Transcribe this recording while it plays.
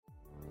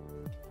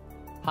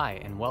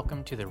Hi, and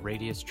welcome to the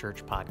Radius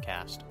Church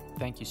podcast.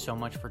 Thank you so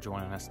much for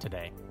joining us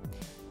today.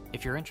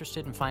 If you're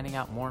interested in finding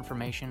out more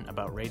information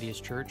about Radius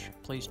Church,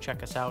 please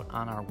check us out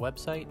on our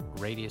website,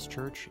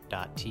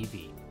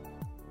 radiuschurch.tv.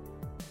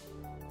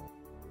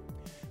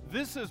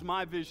 This is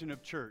my vision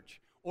of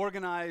church,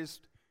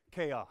 organized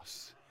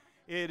chaos.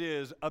 It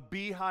is a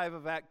beehive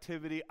of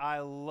activity. I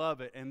love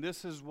it. And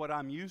this is what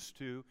I'm used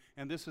to,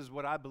 and this is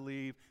what I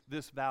believe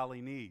this valley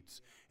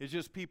needs. It's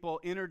just people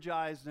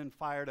energized and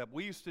fired up.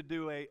 We used to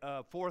do a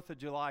 4th of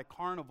July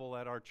carnival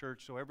at our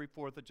church, so every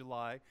 4th of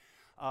July,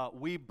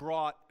 we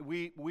brought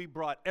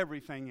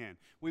everything in.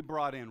 We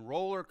brought in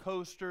roller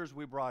coasters,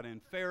 we brought in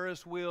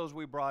Ferris wheels,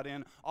 we brought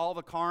in all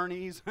the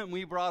carnies, and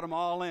we brought them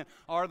all in.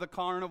 Or the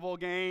carnival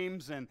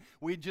games, and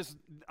we just,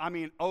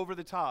 over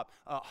the top.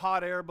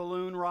 Hot air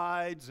balloon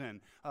rides,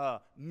 and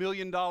 $1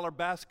 million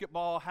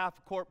basketball,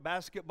 half-court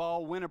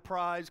basketball, win a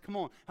prize. Come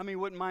on, how many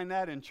wouldn't mind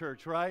that in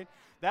church, right?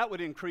 That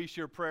would increase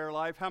your prayer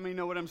life. How many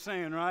know what I'm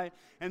saying, right?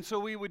 And so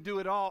we would do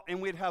it all,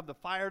 and we'd have the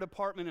fire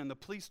department and the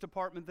police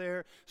department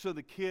there so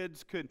the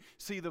kids could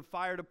see the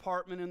fire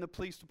department and the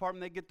police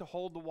department. They get to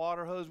hold the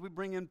water hose. We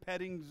bring in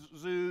petting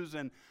zoos,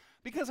 and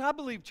because I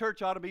believe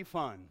church ought to be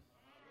fun.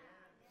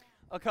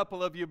 A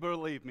couple of you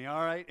believe me,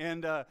 all right?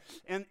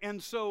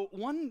 And so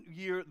one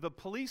year, the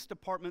police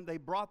department, they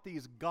brought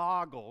these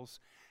goggles,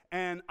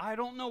 and I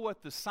don't know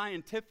what the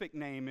scientific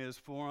name is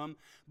for them,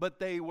 but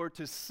they were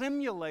to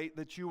simulate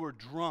that you were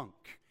drunk.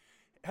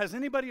 Has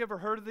anybody ever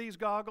heard of these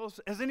goggles?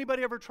 Has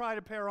anybody ever tried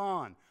a pair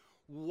on?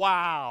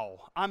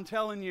 Wow, I'm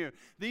telling you,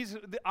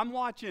 I'm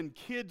watching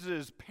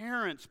kids'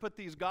 parents put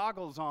these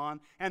goggles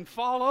on and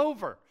fall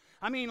over.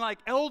 I mean, like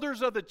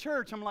elders of the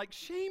church, I'm like,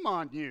 shame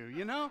on you,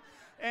 you know?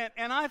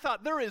 And I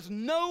thought, there is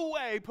no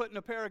way putting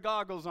a pair of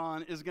goggles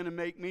on is going to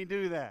make me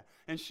do that.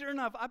 And sure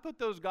enough, I put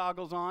those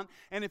goggles on,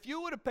 and if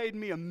you would have paid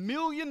me $1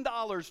 million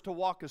to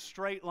walk a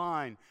straight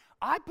line,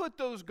 I put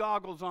those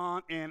goggles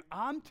on, and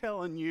I'm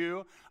telling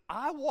you,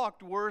 I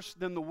walked worse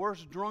than the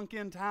worst drunk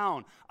in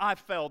town. I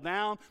fell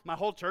down. My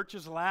whole church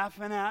is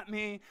laughing at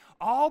me,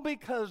 all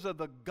because of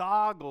the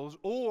goggles,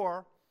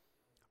 or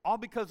all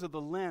because of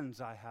the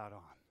lens I had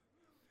on.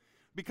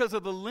 Because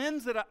of the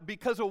lens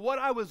because of what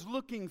I was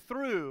looking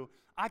through,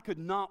 I could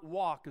not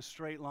walk a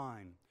straight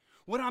line.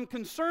 What I'm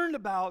concerned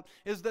about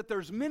is that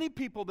there's many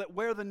people that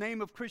wear the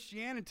name of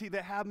Christianity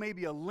that have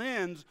maybe a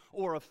lens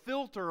or a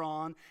filter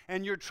on,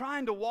 and you're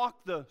trying to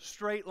walk the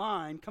straight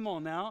line, come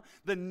on now,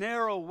 the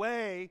narrow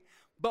way,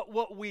 but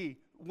what we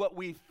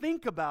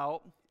think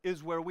about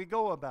is where we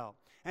go about.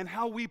 And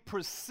how we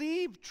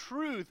perceive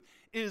truth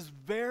is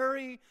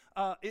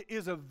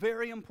a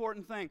very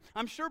important thing.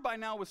 I'm sure by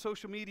now with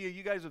social media,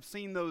 you guys have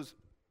seen those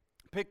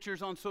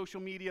pictures on social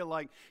media,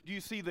 like, do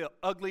you see the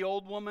ugly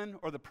old woman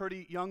or the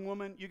pretty young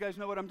woman? You guys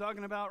know what I'm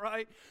talking about,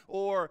 right?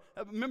 Or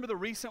remember the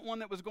recent one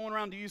that was going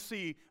around? Do you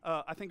see,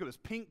 I think it was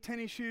pink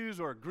tennis shoes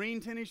or green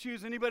tennis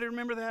shoes? Anybody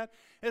remember that?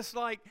 It's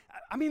like,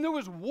 there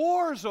was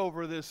wars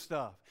over this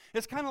stuff.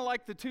 It's kind of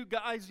like the two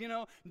guys,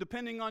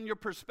 depending on your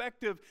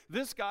perspective,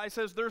 this guy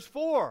says there's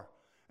 4,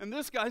 and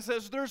this guy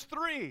says there's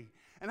 3.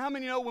 And how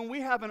many know when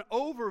we have an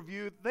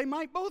overview, they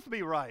might both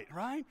be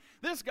right?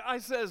 This guy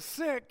says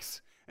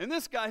 6, and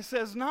this guy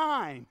says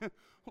 9.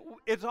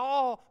 It's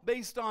all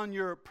based on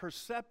your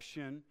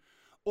perception,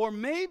 or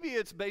maybe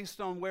it's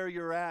based on where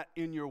you're at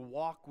in your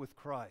walk with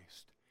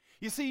Christ.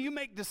 You see, you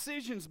make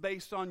decisions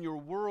based on your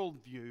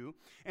worldview,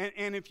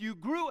 and if you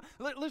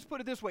let's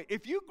put it this way,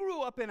 if you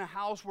grew up in a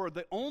house where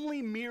the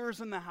only mirrors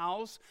in the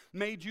house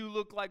made you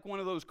look like one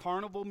of those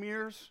carnival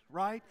mirrors,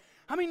 right?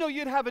 How many know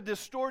you'd have a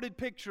distorted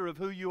picture of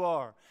who you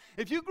are?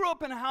 If you grew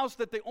up in a house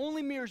that the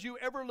only mirrors you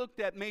ever looked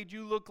at made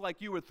you look like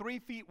you were 3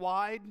 feet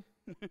wide,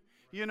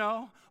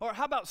 or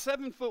how about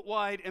 7 foot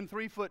wide and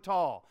 3 foot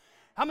tall?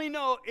 How many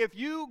know if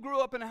you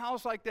grew up in a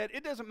house like that,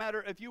 it doesn't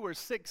matter if you were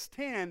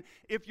 6'10",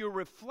 if your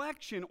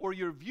reflection or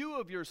your view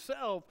of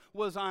yourself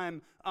was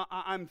I'm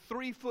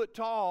 3 foot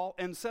tall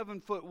and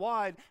 7 foot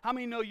wide, how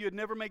many know you'd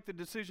never make the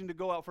decision to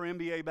go out for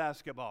NBA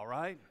basketball,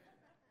 right?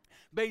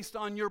 Based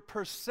on your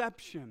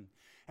perception.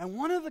 And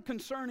one of the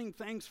concerning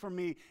things for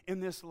me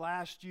in this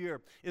last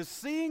year is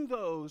seeing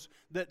those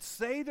that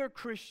say they're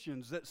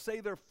Christians, that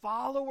say they're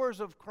followers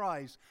of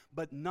Christ,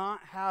 but not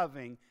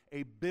having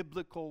a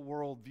biblical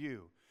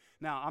worldview.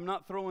 Now, I'm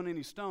not throwing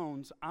any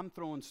stones, I'm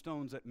throwing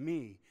stones at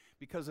me.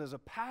 Because as a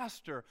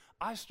pastor,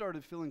 I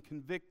started feeling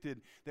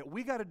convicted that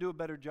we got to do a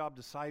better job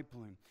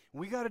discipling.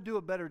 We got to do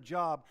a better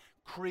job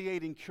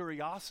creating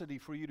curiosity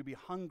for you to be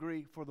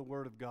hungry for the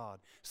Word of God.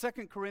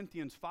 2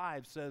 Corinthians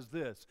 5 says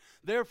this,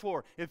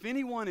 "Therefore, if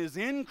anyone is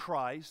in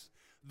Christ,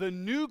 the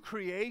new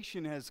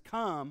creation has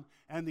come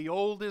and the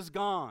old is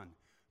gone.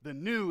 The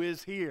new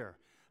is here."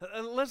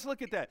 Let's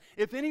look at that.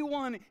 If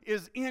anyone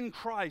is in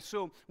Christ,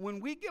 so when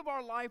we give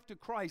our life to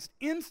Christ,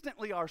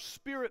 instantly our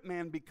spirit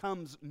man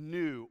becomes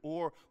new,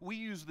 or we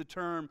use the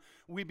term,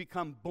 we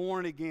become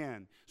born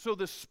again. So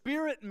the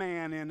spirit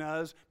man in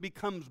us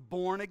becomes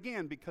born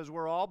again because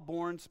we're all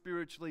born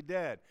spiritually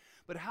dead.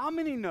 But how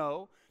many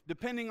know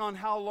depending on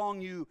how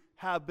long you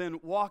have been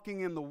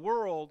walking in the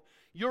world,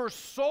 your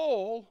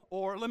soul,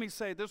 or let me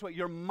say it this way,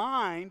 your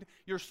mind,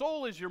 your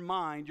soul is your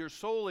mind, your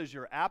soul is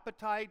your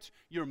appetites,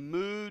 your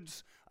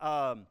moods,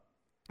 and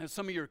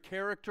some of your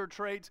character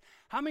traits.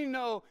 How many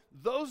know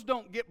those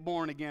don't get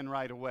born again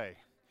right away?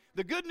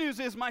 The good news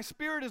is my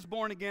spirit is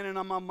born again and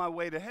I'm on my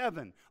way to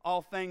heaven.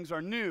 All things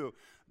are new.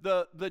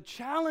 The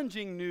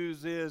challenging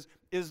news is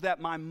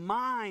that my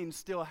mind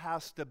still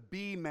has to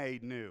be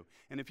made new.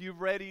 And if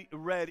you've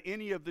read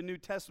any of the New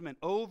Testament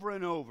over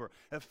and over,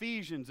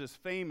 Ephesians is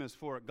famous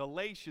for it.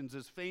 Galatians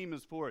is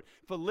famous for it.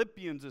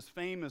 Philippians is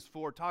famous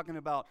for talking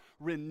about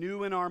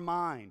renewing our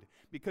mind.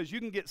 Because you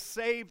can get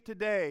saved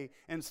today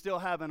and still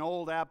have an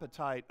old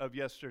appetite of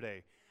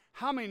yesterday.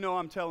 How many know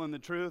I'm telling the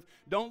truth?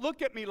 Don't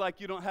look at me like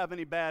you don't have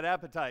any bad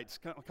appetites.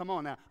 Come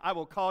on now. I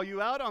will call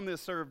you out on this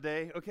serve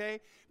day,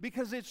 okay?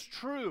 Because it's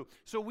true.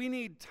 So we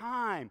need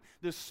time.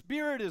 The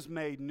spirit is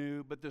made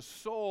new, but the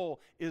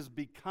soul is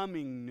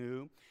becoming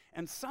new.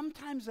 And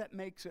sometimes that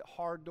makes it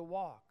hard to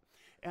walk.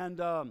 And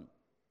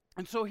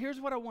so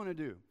here's what I want to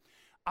do.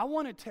 I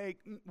want to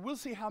we'll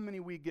see how many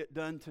we get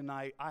done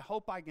tonight. I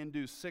hope I can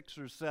do 6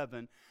 or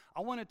 7.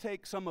 I want to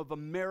take some of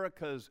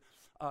America's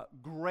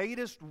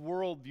greatest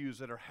worldviews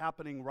that are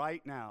happening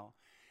right now.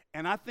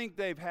 And I think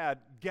they've had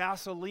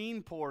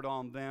gasoline poured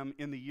on them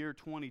in the year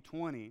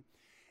 2020.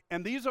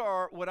 And these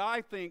are what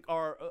I think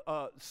are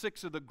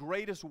 6 of the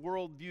greatest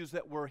worldviews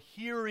that we're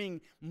hearing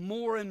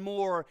more and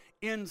more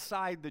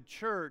inside the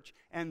church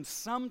and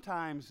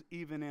sometimes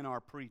even in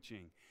our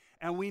preaching.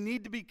 And we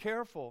need to be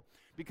careful,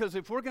 because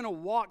if we're going to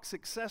walk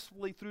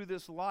successfully through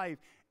this life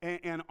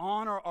and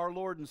honor our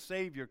Lord and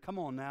Savior, come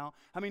on now.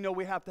 How many know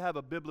we have to have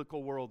a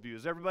biblical worldview?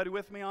 Is everybody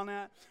with me on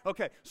that?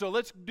 Okay, so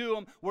let's do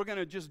them. We're going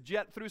to just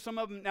jet through some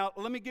of them. Now,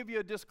 let me give you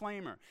a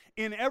disclaimer.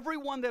 In every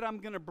one that I'm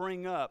going to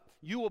bring up,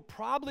 you will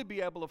probably be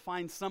able to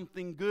find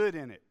something good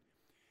in it.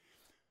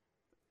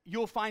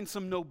 You'll find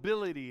some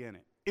nobility in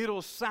it.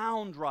 It'll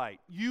sound right.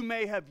 You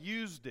may have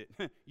used it.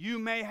 You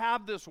may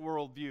have this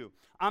worldview.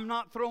 I'm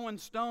not throwing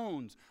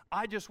stones.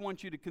 I just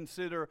want you to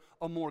consider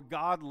a more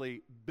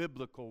godly,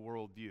 biblical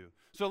worldview.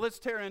 So let's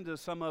tear into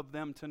some of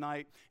them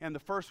tonight. And the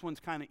first one's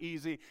kind of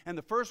easy. And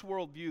the first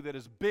worldview that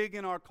is big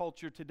in our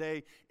culture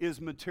today is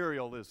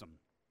materialism.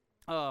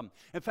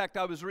 In fact,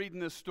 I was reading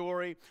this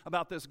story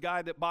about this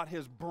guy that bought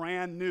his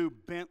brand new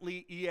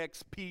Bentley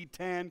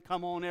EXP10.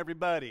 Come on,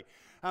 everybody.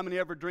 How many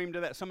ever dreamed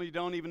of that? Some of you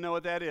don't even know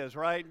what that is,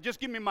 right? Just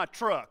give me my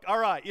truck. All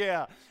right,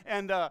 yeah.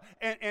 And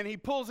he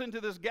pulls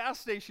into this gas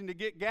station to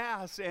get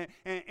gas,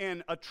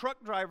 and a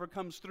truck driver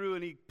comes through,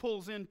 and he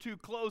pulls in too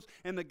close,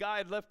 and the guy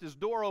had left his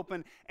door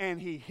open, and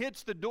he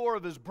hits the door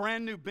of his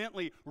brand new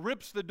Bentley,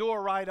 rips the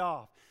door right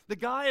off. The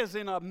guy is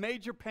in a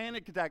major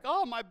panic attack.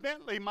 Oh, my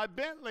Bentley, my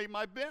Bentley,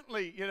 my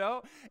Bentley, you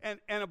know. And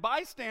a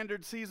bystander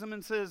sees him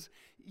and says,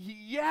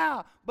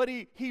 yeah, but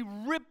he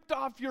ripped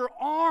off your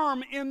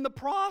arm in the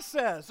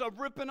process of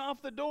ripping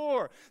off the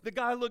door. The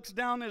guy looks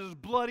down at his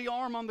bloody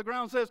arm on the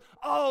ground and says,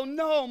 oh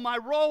no, my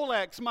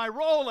Rolex, my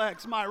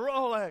Rolex, my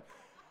Rolex.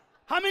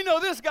 How many know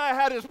this guy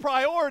had his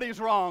priorities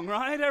wrong,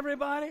 right,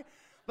 everybody?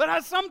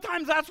 But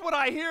sometimes that's what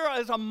I hear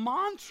as a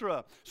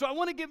mantra. So I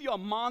want to give you a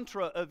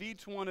mantra of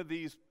each one of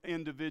these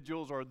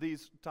individuals or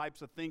these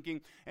types of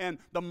thinking. And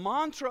the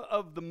mantra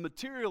of the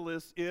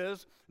materialist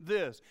is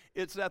this.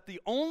 It's that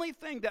the only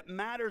thing that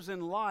matters in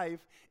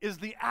life is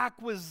the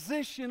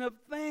acquisition of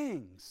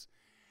things.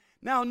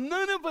 Now,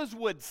 none of us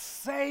would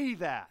say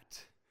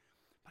that.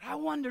 But I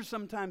wonder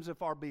sometimes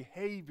if our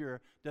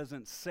behavior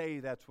doesn't say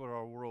that's what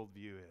our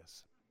worldview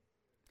is.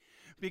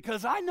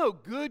 Because I know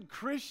good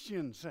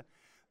Christians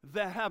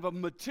that have a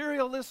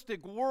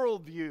materialistic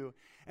worldview,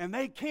 and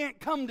they can't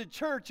come to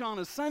church on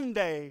a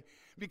Sunday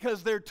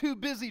because they're too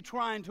busy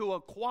trying to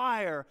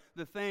acquire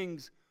the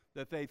things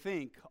that they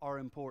think are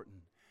important.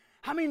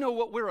 How many know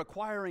what we're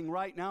acquiring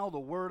right now, the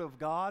Word of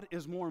God,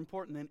 is more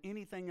important than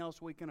anything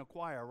else we can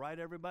acquire, right,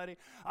 everybody?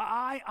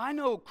 I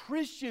know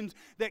Christians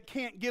that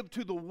can't give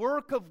to the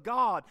work of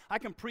God. I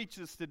can preach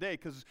this today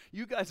because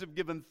you guys have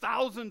given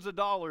thousands of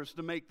dollars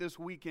to make this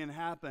weekend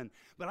happen.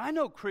 But I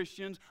know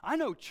Christians, I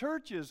know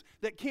churches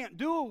that can't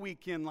do a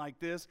weekend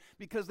like this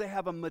because they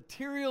have a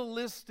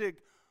materialistic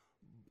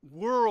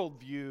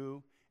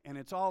worldview, and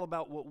it's all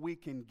about what we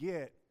can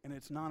get, and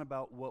it's not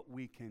about what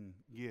we can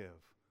give.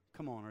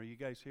 Come on, are you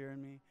guys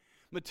hearing me?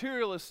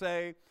 Materialists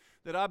say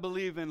that I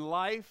believe in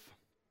life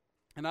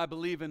and I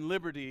believe in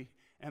liberty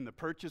and the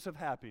purchase of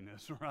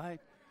happiness, right?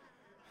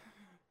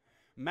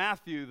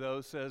 Matthew,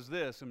 though, says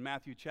this in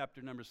Matthew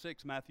chapter number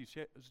 6. Matthew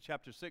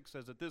chapter 6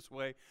 says it this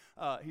way.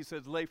 He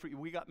says, lay for you.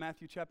 We got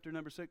Matthew chapter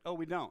number 6? Oh,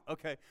 we don't.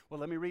 Okay, well,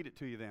 let me read it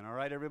to you then, all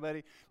right,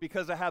 everybody?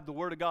 Because I have the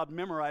Word of God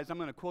memorized, I'm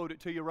going to quote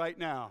it to you right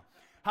now.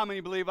 How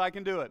many believe I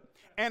can do it?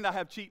 And I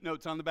have cheat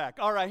notes on the back.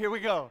 All right, here we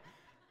go.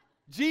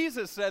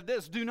 Jesus said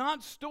this, do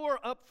not store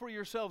up for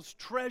yourselves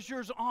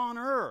treasures on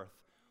earth.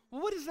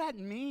 Well, what does that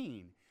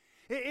mean?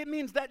 It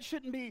means that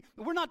shouldn't be,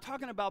 we're not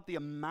talking about the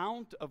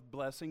amount of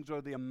blessings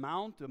or the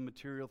amount of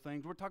material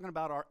things. We're talking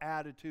about our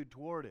attitude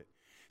toward it.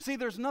 See,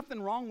 there's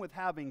nothing wrong with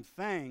having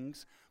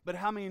things, but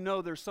how many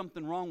know there's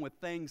something wrong with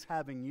things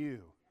having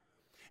you?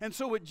 And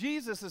so what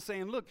Jesus is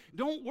saying, look,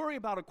 don't worry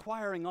about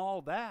acquiring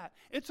all that.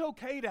 It's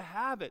okay to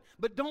have it,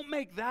 but don't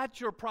make that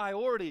your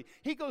priority.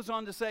 He goes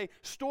on to say,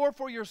 store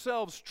for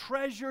yourselves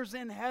treasures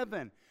in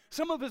heaven.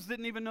 Some of us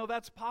didn't even know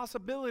that's a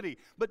possibility.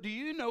 But do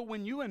you know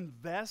when you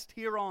invest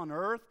here on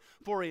earth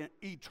for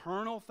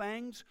eternal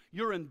things,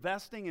 you're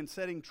investing in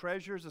setting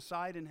treasures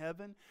aside in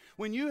heaven?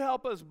 When you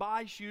help us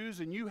buy shoes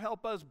and you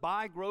help us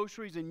buy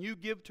groceries and you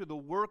give to the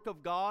work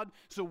of God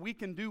so we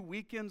can do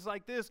weekends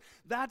like this,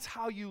 that's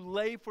how you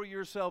lay for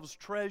yourselves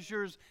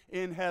treasures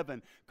in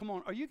heaven. Come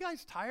on, are you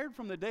guys tired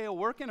from the day of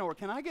working, or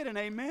can I get an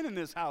amen in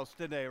this house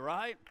today,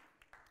 right?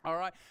 All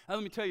right, now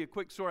let me tell you a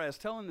quick story. I was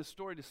telling this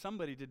story to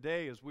somebody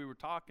today as we were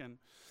talking.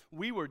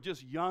 We were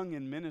just young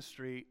in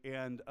ministry,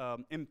 and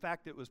in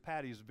fact, it was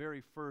Patty's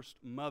very first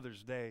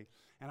Mother's Day,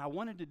 and I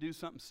wanted to do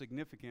something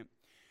significant.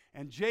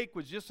 And Jake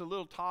was just a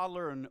little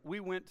toddler, and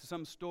we went to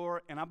some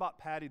store, and I bought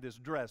Patty this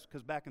dress,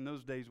 because back in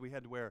those days, we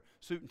had to wear a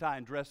suit and tie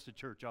and dress to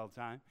church all the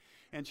time.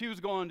 And she was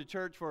going to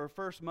church for her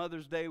first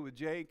Mother's Day with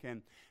Jake,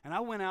 and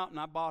I went out and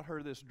I bought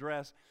her this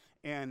dress.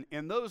 And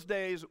in those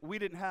days, we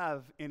didn't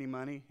have any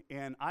money,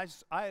 and I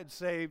had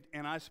saved,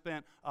 and I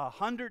spent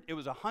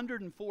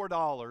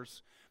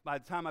 $104 by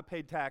the time I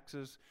paid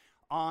taxes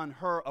on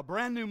her, a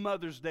brand new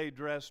Mother's Day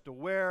dress to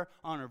wear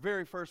on her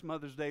very first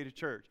Mother's Day to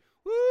church.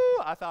 Woo!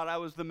 I thought I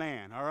was the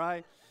man, all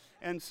right?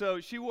 And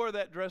so she wore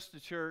that dress to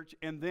church,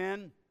 and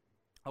then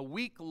a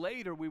week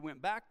later, we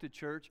went back to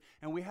church,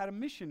 and we had a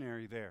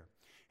missionary there.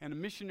 And the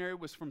missionary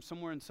was from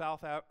somewhere in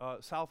South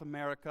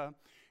America.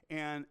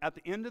 And at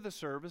the end of the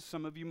service,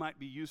 some of you might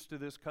be used to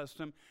this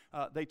custom,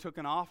 they took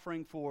an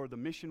offering for the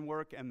mission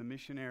work and the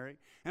missionary.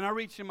 And I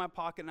reached in my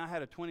pocket, and I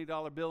had a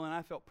 $20 bill, and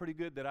I felt pretty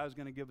good that I was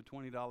going to give a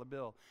 $20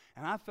 bill.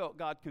 And I felt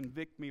God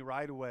convict me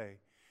right away.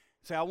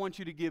 Say, I want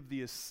you to give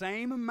the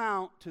same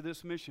amount to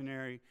this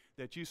missionary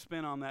that you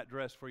spent on that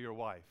dress for your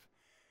wife.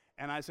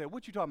 And I said,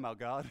 what you talking about,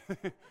 God?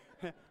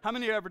 How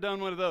many have ever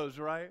done one of those,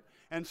 right?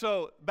 And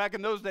so back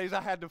in those days,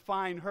 I had to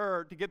find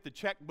her to get the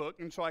checkbook,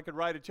 and so I could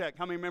write a check.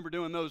 How many remember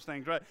doing those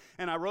things, right?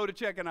 And I wrote a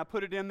check, and I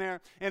put it in there,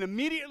 and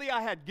immediately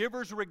I had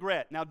giver's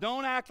regret. Now,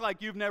 don't act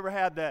like you've never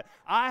had that.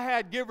 I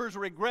had giver's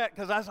regret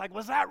because I was like,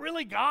 was that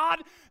really God?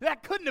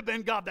 That couldn't have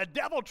been God. The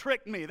devil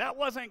tricked me. That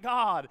wasn't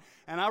God.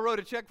 And I wrote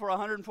a check for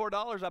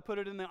 $104. I put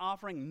it in the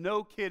offering.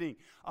 No kidding.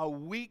 A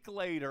week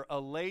later, a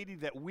lady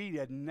that we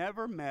had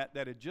never met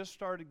that had just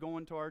started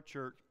going to our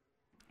church,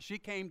 she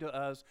came to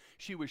us.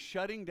 She was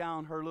shutting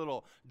down her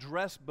little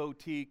dress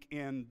boutique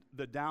in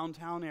the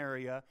downtown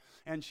area,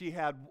 and she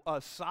had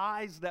a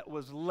size that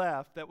was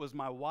left that was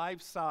my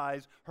wife's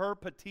size, her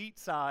petite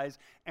size,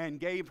 and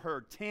gave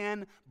her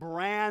 10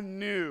 brand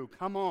new,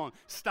 come on,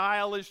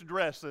 stylish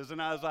dresses.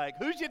 And I was like,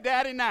 who's your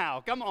daddy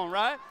now? Come on,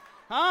 right?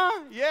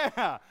 Huh?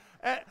 Yeah.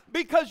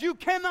 Because you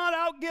cannot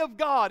outgive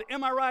God.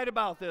 Am I right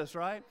about this,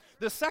 right?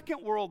 The second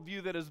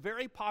worldview that is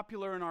very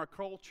popular in our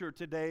culture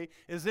today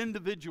is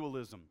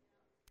individualism.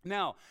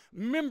 Now,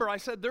 remember, I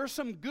said there's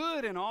some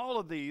good in all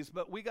of these,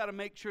 but we got to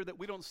make sure that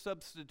we don't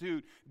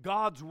substitute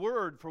God's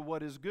word for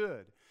what is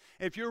good.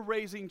 If you're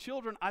raising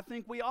children, I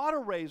think we ought to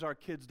raise our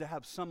kids to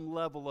have some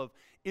level of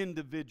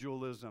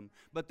individualism.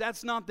 But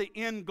that's not the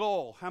end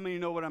goal. How many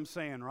know what I'm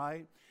saying,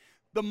 right?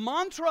 The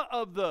mantra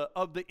of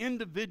the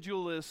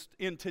individualist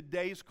in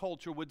today's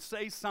culture would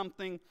say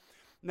something.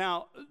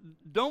 Now,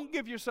 don't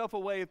give yourself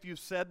away if you've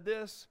said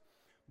this,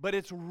 but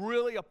it's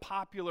really a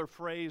popular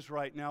phrase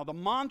right now. The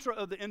mantra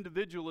of the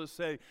individualists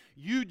say,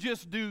 you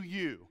just do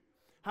you.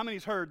 How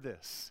many's heard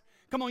this?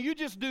 Come on, you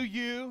just do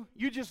you.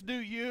 You just do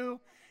you.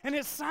 And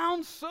it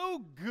sounds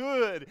so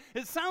good.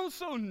 It sounds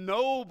so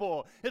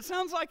noble. It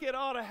sounds like it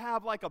ought to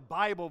have like a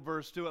Bible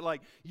verse to it,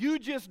 like, you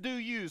just do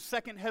you,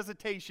 2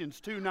 Hesitations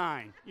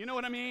 2:9. You know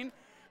what I mean?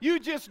 You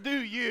just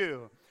do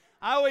you.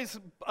 I always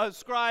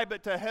ascribe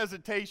it to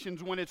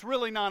Hesitations when it's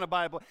really not a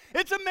Bible.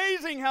 It's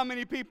amazing how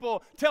many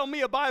people tell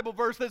me a Bible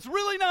verse that's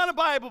really not a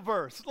Bible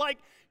verse. Like,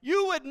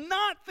 you would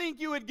not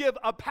think you would give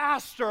a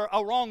pastor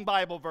a wrong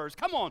Bible verse.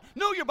 Come on,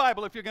 know your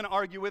Bible if you're going to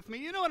argue with me.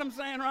 You know what I'm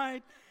saying,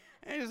 right?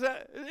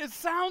 It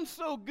sounds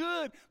so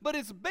good, but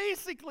it's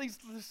basically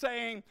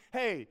saying,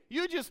 hey,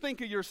 you just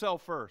think of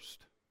yourself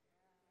first.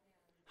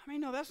 I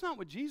mean, no, that's not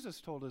what Jesus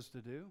told us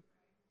to do.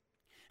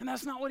 And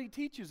that's not what he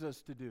teaches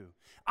us to do.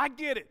 I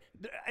get it.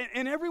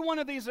 In every one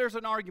of these, there's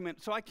an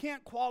argument, so I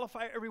can't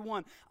qualify every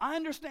one. I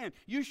understand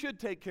you should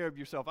take care of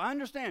yourself. I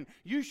understand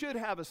you should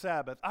have a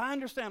Sabbath. I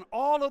understand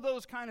all of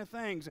those kind of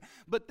things,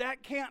 but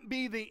that can't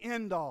be the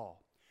end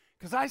all.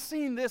 Because I've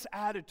seen this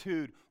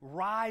attitude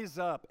rise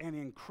up and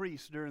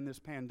increase during this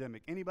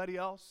pandemic. Anybody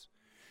else?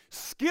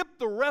 Skip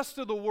the rest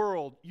of the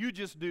world. You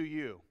just do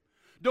you.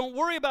 Don't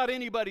worry about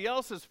anybody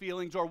else's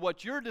feelings or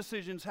what your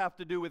decisions have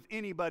to do with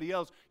anybody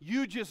else.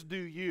 You just do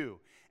you.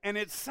 And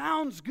it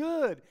sounds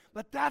good,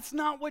 but that's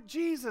not what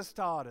Jesus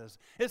taught us.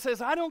 It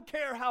says, I don't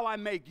care how I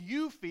make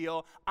you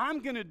feel.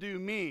 I'm going to do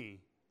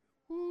me.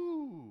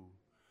 Ooh.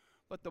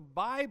 But the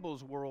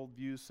Bible's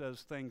worldview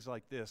says things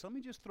like this. Let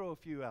me just throw a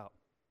few out.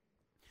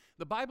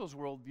 The Bible's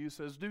worldview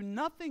says, do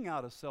nothing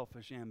out of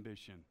selfish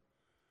ambition.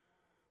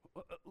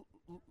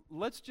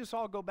 Let's just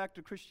all go back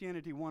to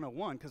Christianity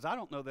 101, because I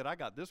don't know that I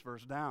got this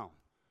verse down.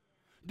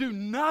 Do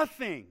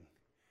nothing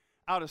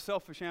out of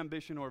selfish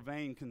ambition or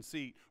vain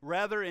conceit.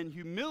 Rather, in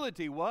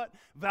humility, what?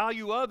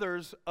 Value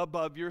others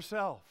above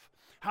yourself.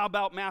 How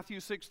about Matthew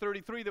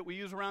 6:33 that we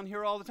use around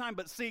here all the time?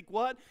 But seek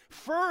what?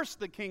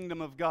 First the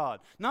kingdom of God.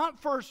 Not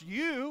first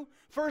you,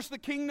 first the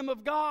kingdom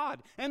of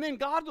God. And then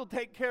God will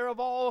take care of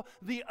all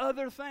the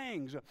other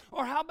things.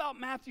 Or how about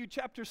Matthew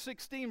chapter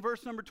 16,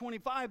 verse number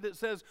 25 that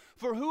says,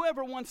 for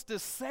whoever wants to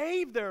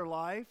save their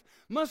life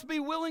must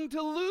be willing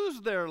to lose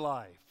their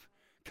life.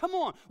 Come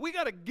on, we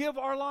got to give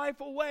our life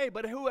away,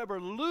 but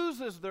whoever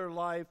loses their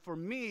life for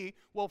me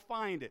will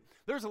find it.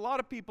 There's a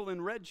lot of people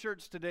in red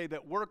shirts today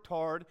that worked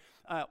hard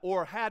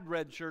or had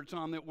red shirts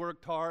on that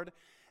worked hard.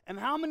 And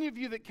how many of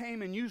you that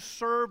came and you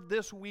served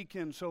this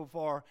weekend so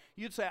far,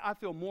 you'd say, I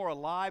feel more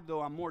alive,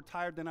 though I'm more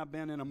tired than I've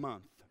been in a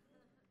month.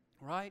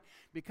 Right?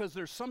 Because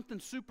there's something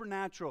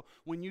supernatural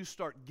when you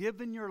start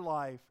giving your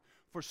life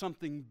for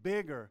something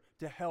bigger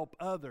to help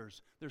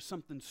others. There's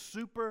something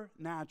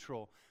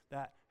supernatural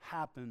that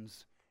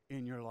happens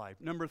in your life.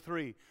 Number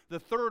 3, the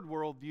third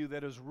worldview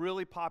that is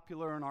really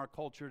popular in our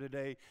culture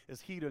today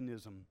is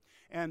hedonism.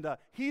 And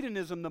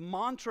hedonism, the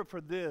mantra for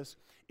this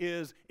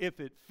is, if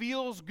it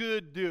feels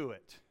good, do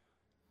it.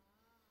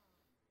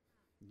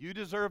 You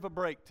deserve a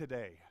break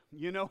today.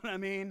 You know what I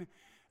mean?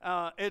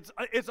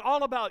 It's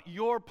all about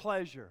your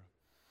pleasure.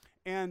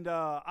 And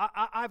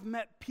I've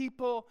met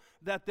people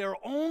that their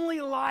only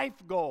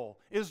life goal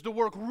is to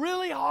work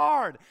really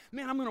hard.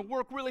 Man, I'm going to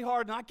work really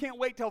hard, and I can't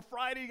wait till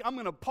Friday. I'm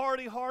going to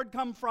party hard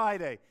come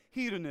Friday.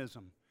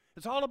 Hedonism.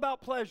 It's all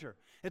about pleasure.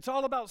 It's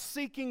all about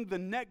seeking the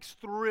next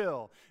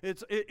thrill.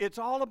 It's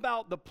all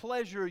about the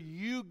pleasure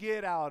you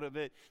get out of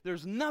it.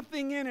 There's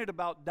nothing in it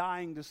about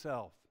dying to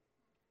self.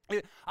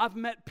 I've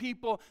met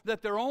people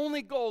that their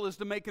only goal is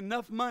to make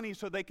enough money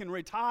so they can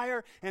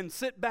retire and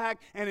sit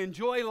back and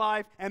enjoy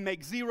life and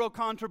make zero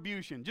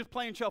contribution. Just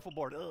playing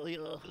shuffleboard.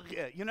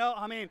 You know,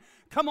 I mean,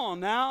 come on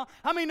now.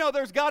 How many know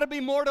there's got to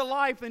be more to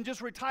life than just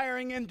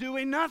retiring and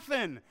doing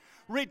nothing?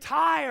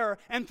 Retire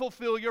and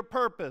fulfill your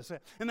purpose.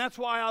 And that's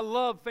why I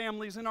love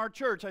families in our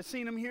church. I've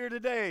seen them here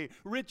today.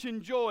 Rich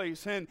and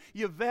Joyce and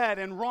Yvette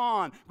and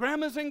Ron.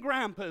 Grandmas and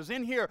grandpas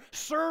in here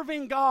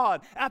serving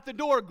God at the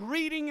door,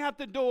 greeting at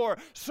the door,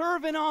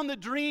 serving on the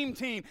dream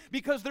team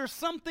because there's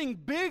something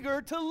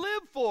bigger to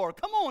live for.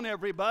 Come on,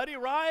 everybody,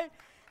 right?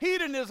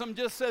 Hedonism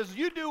just says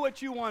you do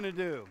what you want to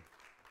do.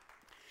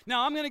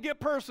 Now, I'm going to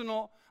get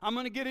personal. I'm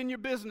going to get in your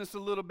business a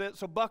little bit,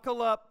 so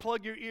buckle up,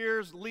 plug your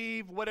ears,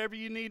 leave, whatever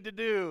you need to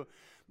do.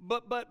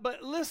 But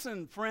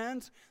listen,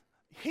 friends,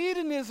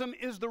 hedonism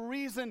is the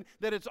reason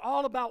that it's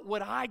all about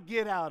what I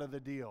get out of the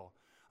deal.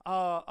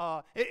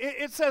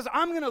 It says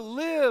I'm going to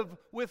live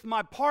with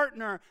my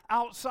partner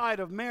outside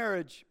of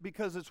marriage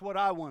because it's what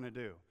I want to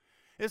do.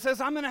 It says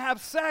I'm going to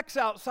have sex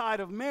outside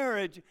of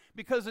marriage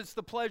because it's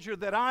the pleasure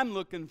that I'm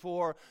looking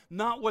for,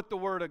 not what the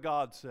Word of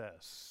God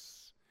says.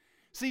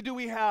 See, do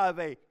we have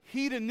a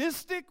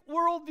hedonistic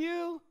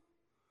worldview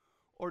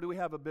or do we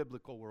have a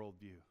biblical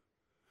worldview?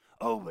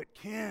 Oh, but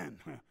Ken,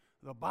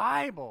 the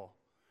Bible,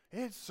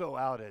 it's so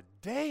out of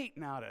date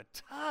and out of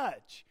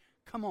touch.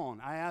 Come on,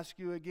 I ask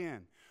you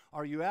again.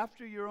 Are you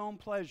after your own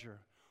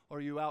pleasure or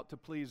are you out to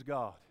please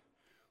God?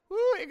 Woo,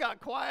 it got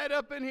quiet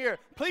up in here.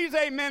 Please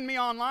amen me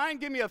online.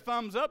 Give me a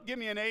thumbs up. Give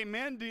me an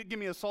amen. Give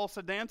me a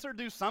salsa dancer.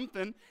 Do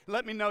something.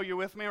 Let me know you're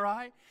with me,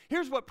 right?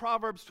 Here's what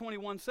Proverbs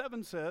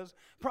 21:7 says.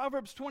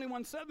 Proverbs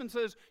 21:7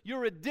 says,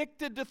 you're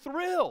addicted to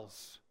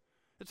thrills.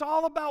 It's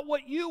all about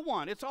what you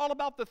want. It's all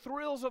about the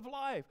thrills of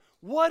life.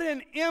 What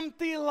an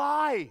empty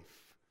life.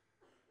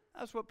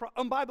 That's what,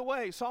 and by the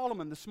way,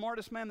 Solomon, the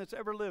smartest man that's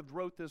ever lived,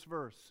 wrote this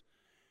verse.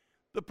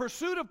 The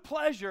pursuit of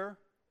pleasure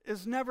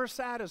is never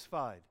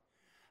satisfied.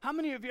 How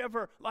many of you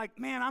ever like,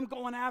 man, I'm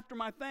going after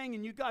my thing,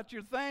 and you got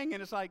your thing,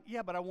 and it's like,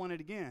 yeah, but I want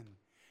it again.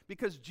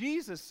 Because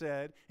Jesus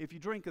said, if you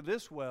drink of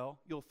this well,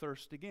 you'll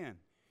thirst again.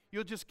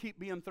 You'll just keep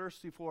being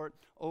thirsty for it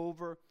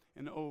over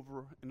and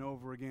over and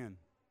over again.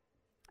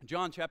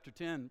 John chapter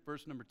 10,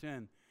 verse number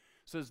 10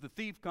 says, the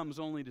thief comes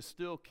only to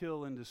steal,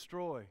 kill, and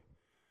destroy.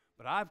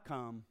 But I've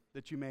come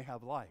that you may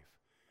have life.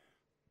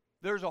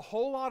 There's a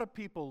whole lot of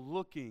people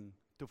looking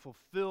to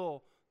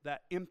fulfill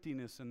that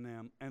emptiness in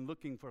them and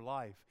looking for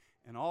life.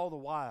 And all the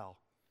while,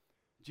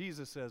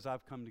 Jesus says,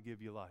 I've come to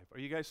give you life. Are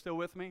you guys still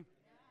with me?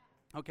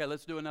 Yeah. Okay,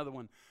 let's do another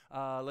one.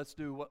 Let's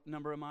do, what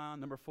number am I on?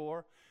 Number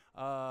 4?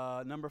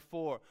 Number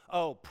 4.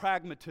 Oh,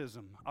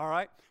 pragmatism. All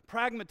right?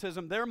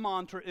 Pragmatism, their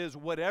mantra is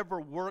whatever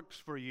works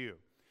for you.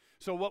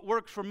 So what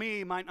works for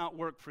me might not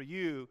work for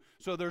you.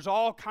 So there's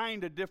all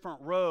kind of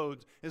different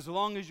roads as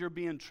long as you're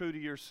being true to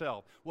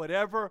yourself.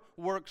 Whatever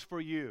works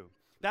for you.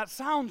 That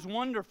sounds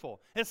wonderful.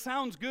 It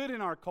sounds good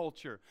in our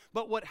culture.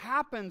 But what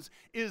happens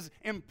is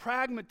in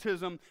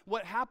pragmatism,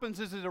 what happens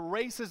is it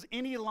erases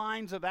any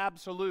lines of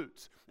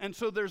absolutes. And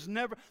so there's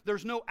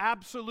no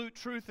absolute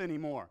truth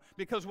anymore.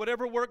 Because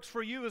whatever works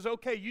for you is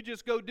okay. You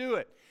just go do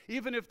it.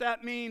 Even if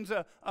that means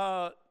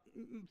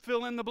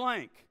fill in the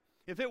blank.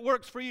 If it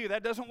works for you,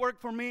 that doesn't work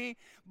for me.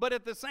 But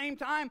at the same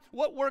time,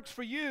 what works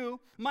for you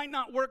might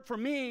not work for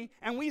me,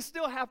 and we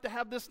still have to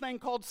have this thing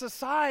called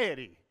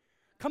society.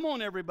 Come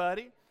on,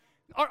 everybody.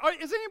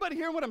 Is anybody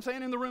hearing what I'm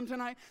saying in the room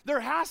tonight? There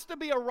has to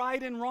be a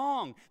right and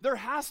wrong. There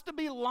has to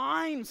be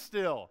lines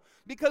still.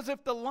 Because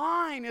if the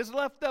line is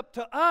left up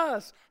to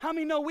us, how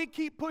many know we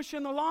keep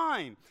pushing the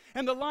line?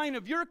 And the line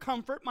of your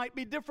comfort might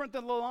be different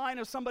than the line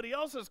of somebody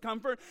else's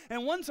comfort.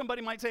 And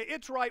somebody might say,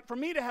 it's right for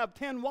me to have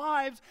 10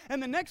 wives.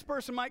 And the next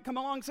person might come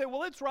along and say,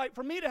 well, it's right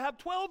for me to have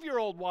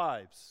 12-year-old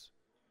wives.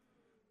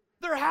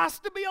 There has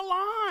to be a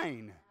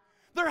line.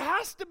 There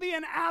has to be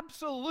an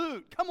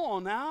absolute. Come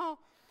on now.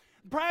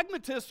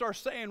 Pragmatists are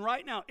saying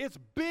right now, it's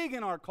big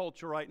in our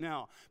culture right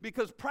now,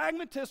 because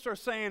pragmatists are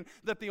saying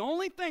that the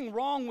only thing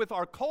wrong with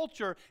our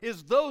culture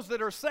is those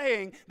that are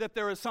saying that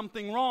there is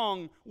something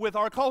wrong with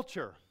our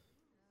culture.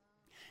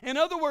 In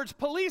other words,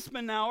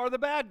 policemen now are the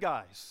bad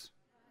guys.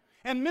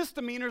 And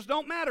misdemeanors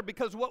don't matter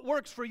because what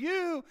works for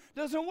you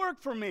doesn't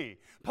work for me.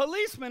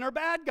 Policemen are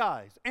bad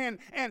guys. And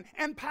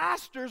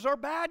pastors are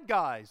bad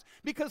guys.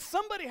 Because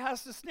somebody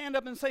has to stand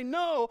up and say,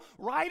 no,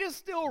 right is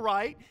still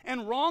right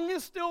and wrong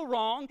is still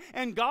wrong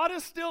and God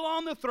is still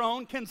on the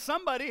throne. Can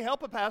somebody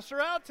help a pastor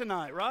out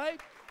tonight,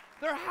 right?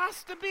 There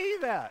has to be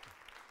that.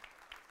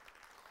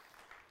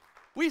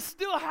 We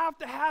still have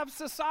to have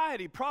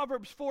society.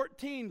 Proverbs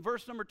 14,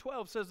 verse number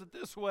 12 says it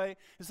this way.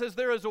 It says,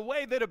 there is a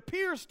way that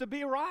appears to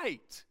be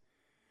right.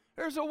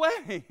 There's a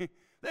way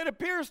that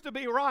appears to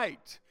be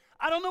right.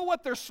 I don't know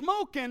what they're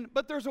smoking,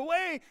 but there's a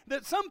way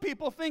that some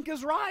people think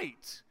is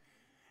right.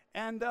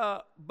 And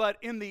but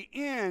in the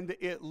end,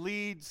 it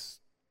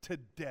leads to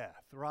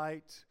death,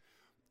 right?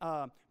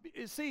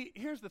 See,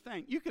 here's the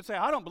thing. You could say,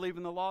 I don't believe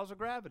in the laws of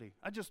gravity.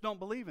 I just don't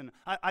believe in it.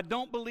 I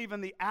don't believe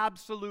in the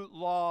absolute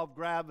law of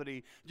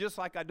gravity, just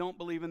like I don't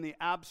believe in the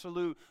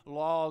absolute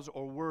laws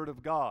or word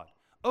of God.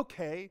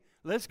 Okay,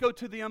 let's go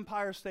to the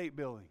Empire State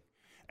Building.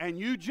 And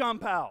you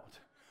jump out.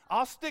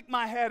 I'll stick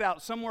my head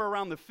out somewhere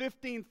around the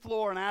 15th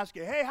floor and ask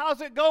you, hey,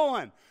 how's it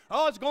going?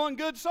 Oh, it's going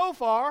good so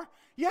far.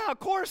 Yeah, of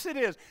course it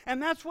is.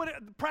 And that's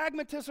what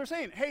pragmatists are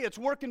saying. Hey, it's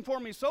working for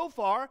me so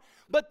far,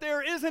 but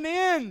there is an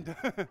end.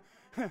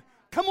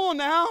 Come on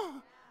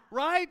now,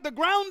 right? The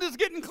ground is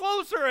getting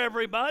closer,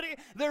 everybody.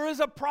 There is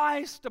a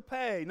price to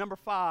pay. Number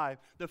 5,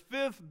 the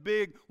fifth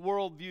big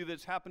worldview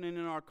that's happening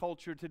in our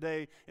culture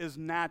today is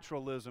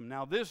naturalism.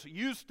 Now, this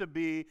used to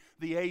be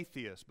the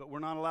atheists, but we're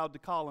not allowed to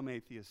call them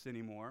atheists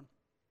anymore.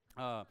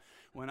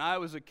 When I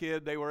was a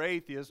kid, they were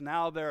atheists.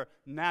 Now they're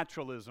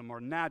naturalism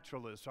or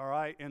naturalists, all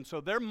right? And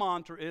so their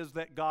mantra is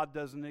that God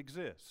doesn't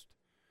exist.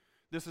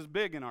 This is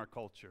big in our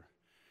culture.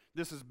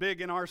 This is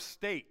big in our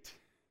state.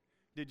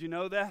 Did you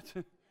know that?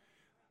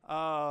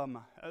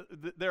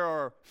 There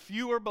are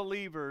fewer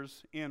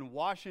believers in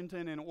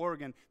Washington and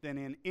Oregon than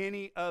in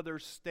any other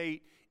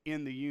state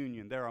in the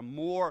Union. There are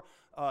more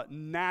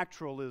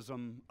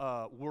naturalism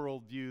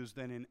worldviews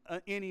than in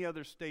any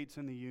other states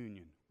in the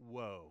Union.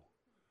 Whoa.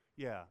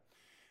 Yeah.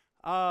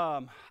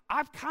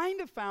 I've kind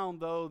of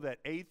found, though, that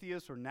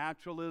atheists or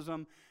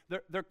naturalism,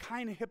 they're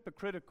kind of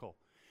hypocritical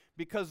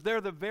because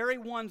they're the very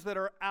ones that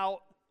are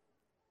out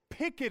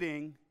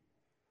picketing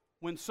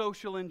when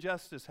social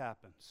injustice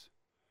happens.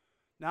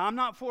 Now, I'm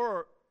not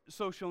for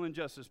social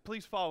injustice.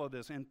 Please follow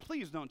this, and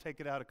please don't take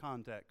it out of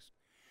context.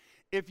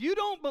 If you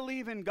don't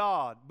believe in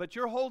God, but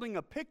you're holding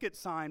a picket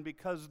sign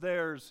because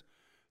there's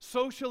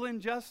social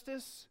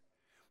injustice,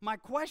 my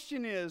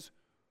question is,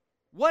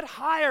 what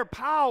higher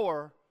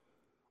power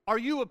are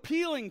you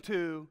appealing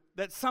to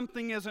that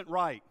something isn't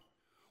right?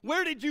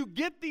 Where did you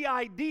get the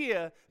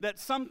idea that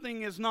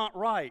something is not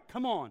right?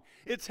 Come on.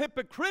 It's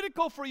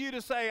hypocritical for you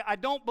to say, I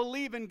don't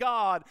believe in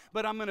God,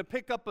 but I'm going to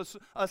pick up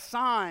a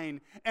sign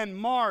and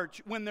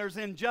march when there's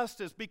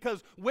injustice,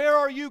 because where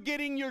are you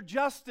getting your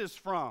justice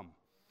from?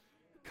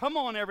 Come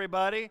on,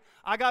 everybody.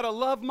 I got to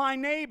love my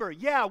neighbor.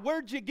 Yeah,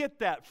 where'd you get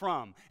that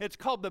from? It's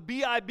called the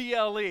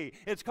Bible.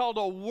 It's called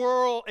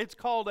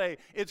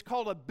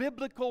a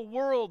biblical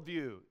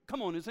worldview.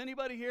 Come on, is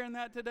anybody hearing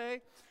that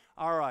today?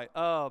 All right.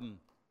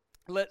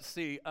 Let's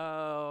see.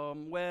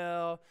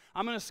 Well,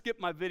 I'm going to skip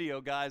my video,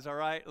 guys, all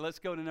right? Let's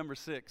go to number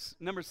 6.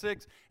 Number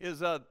 6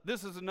 is,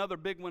 this is another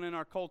big one in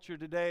our culture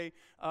today.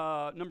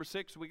 Number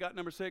 6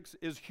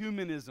 is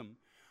humanism.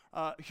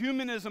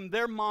 Humanism,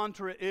 their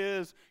mantra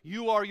is,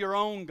 you are your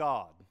own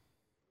God.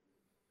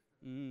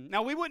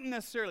 Now, we wouldn't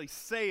necessarily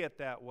say it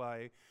that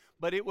way,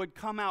 but it would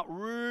come out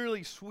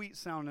really sweet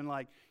sounding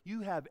like,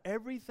 you have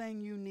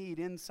everything you need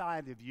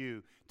inside of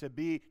you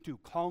to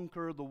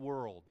conquer the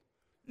world.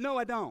 No,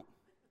 I don't.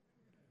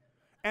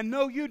 And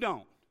no, you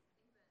don't.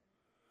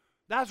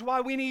 That's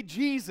why we need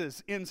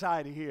Jesus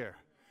inside of here.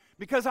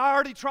 Because I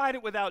already tried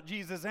it without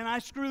Jesus and I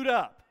screwed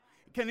up.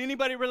 Can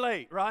anybody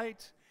relate, right?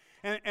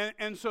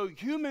 And so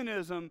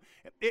humanism,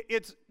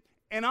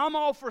 And I'm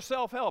all for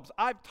self-helps.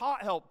 I've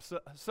taught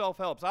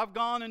self-helps. I've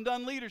gone and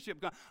done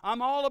leadership.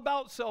 I'm all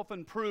about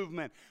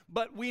self-improvement.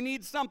 But we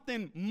need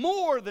something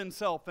more than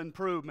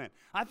self-improvement.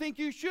 I think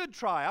you should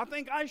try. I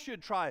think I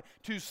should try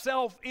to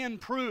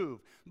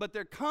self-improve. But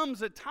there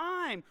comes a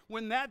time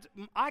when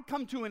I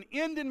come to an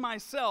end in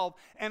myself,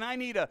 and I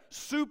need a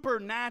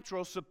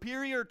supernatural,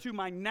 superior to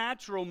my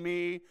natural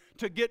me,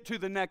 to get to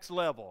the next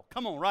level.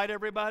 Come on, right,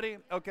 everybody?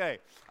 Okay.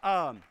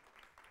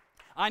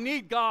 I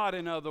need God,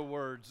 in other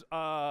words.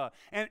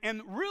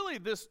 And really,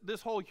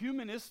 this whole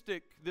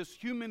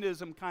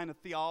humanism kind of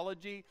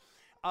theology,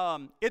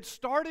 it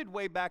started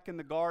way back in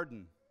the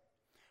garden.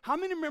 How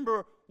many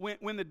remember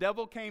when the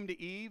devil came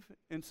to Eve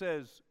and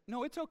says,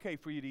 no, it's okay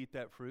for you to eat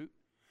that fruit.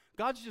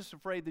 God's just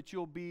afraid that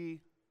you'll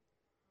be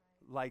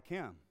like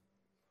him.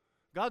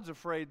 God's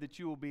afraid that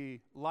you will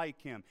be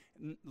like him.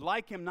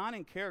 Like him, not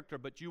in character,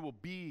 but you will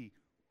be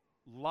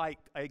like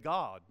a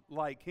God,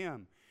 like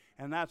him.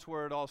 And that's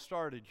where it all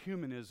started,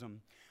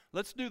 humanism.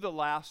 Let's do the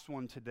last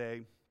one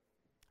today.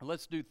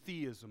 Let's do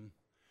theism.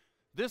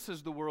 This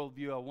is the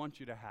worldview I want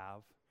you to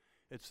have.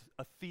 It's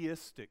a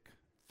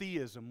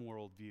theism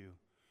worldview.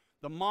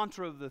 The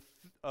mantra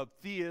of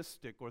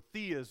theistic or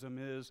theism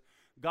is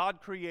God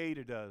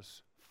created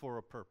us for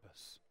a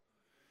purpose.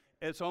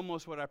 It's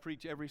almost what I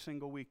preach every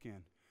single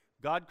weekend.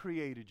 God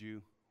created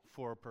you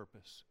for a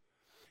purpose.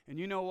 And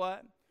you know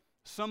what?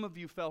 Some of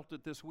you felt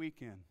it this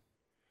weekend.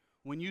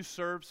 When you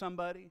serve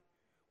somebody,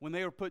 when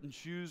they were putting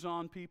shoes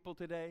on people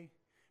today,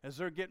 as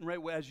they're getting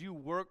ready, as you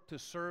work to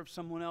serve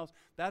someone else,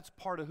 that's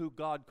part of who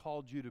God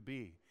called you to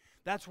be.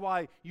 That's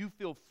why you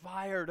feel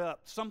fired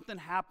up. Something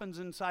happens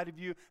inside of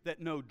you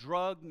that no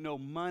drug, no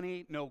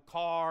money, no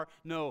car,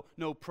 no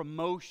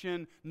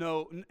promotion,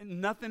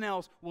 nothing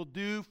else will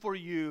do for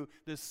you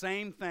the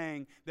same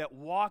thing that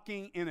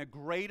walking in a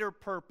greater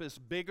purpose,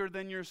 bigger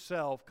than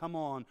yourself,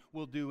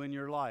 will do in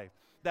your life.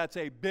 That's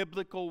a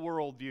biblical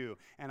worldview,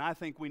 and I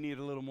think we need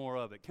a little more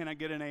of it. Can I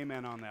get an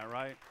amen on that,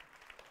 right?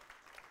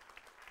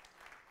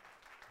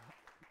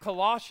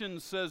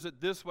 Colossians says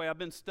it this way. I've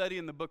been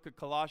studying the book of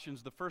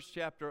Colossians. The first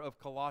chapter of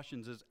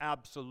Colossians is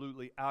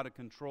absolutely out of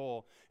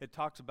control. It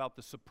talks about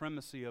the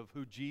supremacy of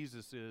who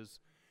Jesus is.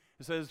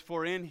 It says,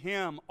 for in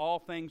him all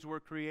things were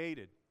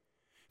created,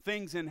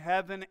 things in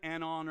heaven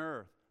and on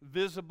earth,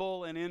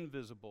 visible and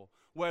invisible,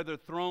 whether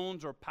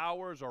thrones or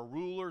powers or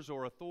rulers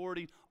or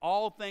authorities,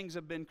 all things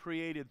have been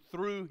created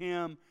through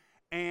him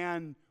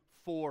and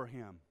for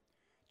him.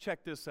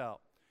 Check this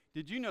out.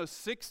 Did you know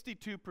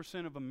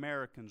 62% of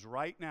Americans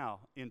right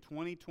now in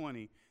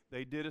 2020,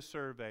 they did a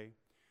survey.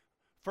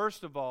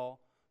 First of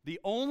all, the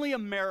only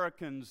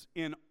Americans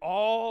in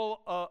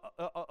all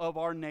of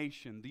our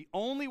nation, the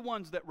only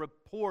ones that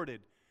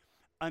reported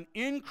an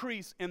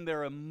increase in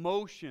their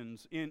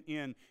emotions,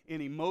 in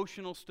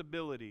emotional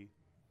stability,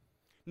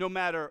 no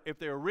matter if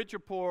they were rich or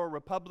poor,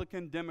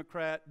 Republican,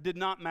 Democrat, did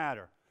not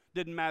matter.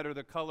 Didn't matter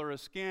the color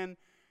of skin.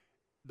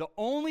 The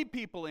only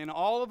people in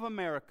all of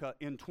America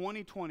in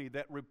 2020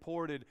 that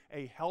reported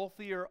a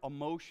healthier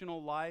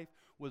emotional life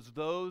was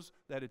those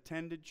that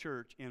attended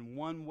church in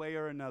one way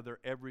or another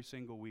every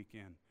single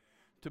weekend,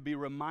 to be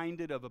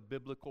reminded of a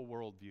biblical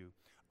worldview.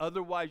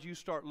 Otherwise, you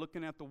start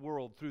looking at the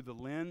world through the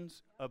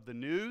lens of the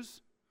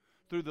news,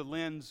 through the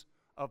lens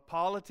of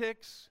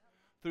politics,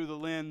 through the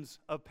lens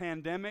of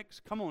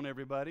pandemics. Come on,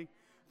 everybody.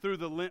 Through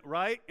the lens,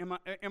 right? Am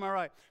I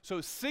right? So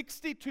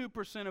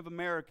 62% of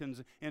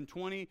Americans in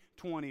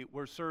 2020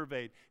 were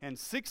surveyed, and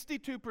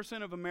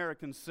 62% of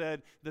Americans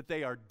said that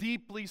they are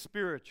deeply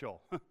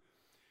spiritual. Of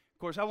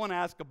course, I want to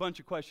ask a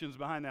bunch of questions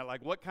behind that,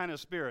 like what kind of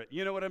spirit?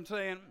 You know what I'm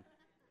saying?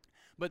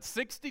 But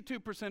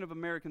 62% of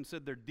Americans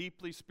said they're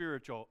deeply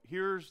spiritual.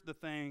 Here's the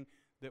thing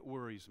that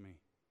worries me.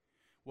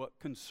 What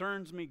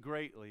concerns me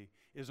greatly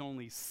is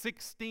only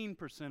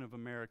 16% of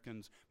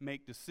Americans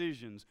make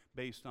decisions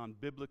based on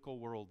biblical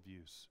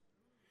worldviews.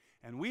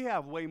 And we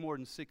have way more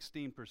than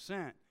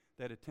 16%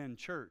 that attend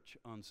church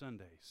on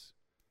Sundays.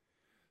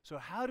 So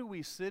how do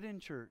we sit in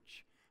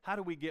church? How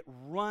do we get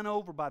run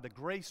over by the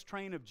grace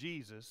train of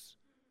Jesus?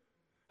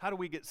 How do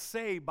we get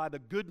saved by the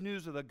good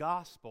news of the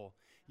gospel,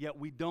 yet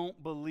we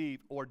don't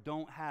believe or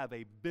don't have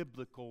a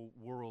biblical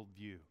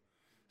worldview?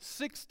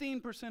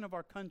 16% of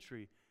our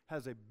country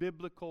has a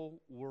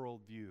biblical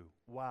worldview.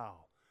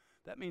 Wow.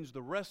 That means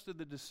the rest of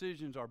the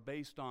decisions are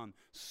based on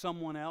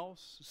someone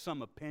else,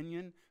 some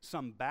opinion,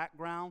 some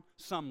background,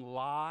 some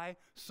lie,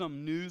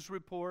 some news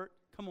report.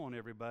 Come on,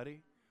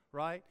 everybody,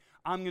 right?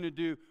 I'm going to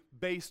do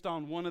based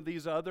on one of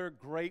these other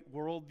great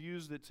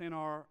worldviews that's in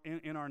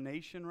our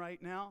nation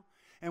right now.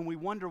 And we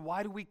wonder,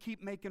 why do we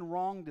keep making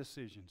wrong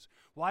decisions?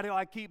 Why do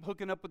I keep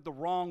hooking up with the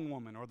wrong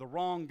woman or the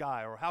wrong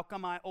guy? Or how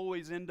come I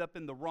always end up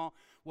in the wrong?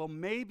 Well,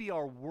 maybe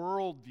our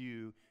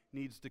worldview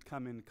needs to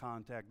come in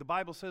contact. The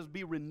Bible says,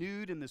 be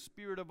renewed in the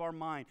spirit of our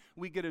mind.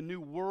 We get a new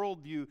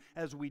worldview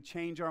as we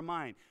change our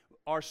mind.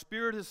 Our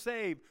spirit is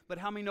saved, but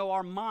how many know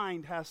our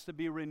mind has to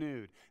be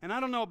renewed? And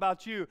I don't know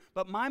about you,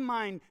 but my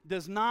mind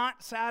does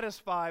not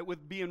satisfy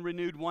with being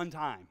renewed one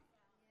time.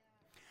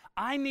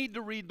 I need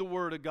to read the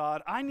Word of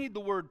God. I need the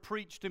Word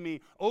preached to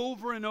me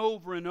over and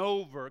over and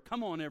over.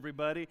 Come on,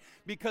 everybody.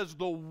 Because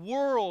the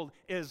world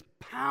is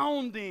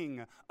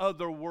pounding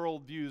other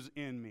worldviews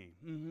in me.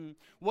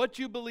 What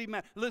you believe,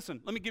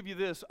 listen, let me give you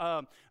this.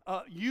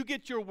 You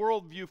get your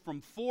worldview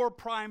from 4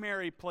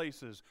 primary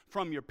places.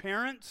 From your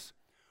parents,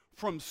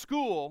 from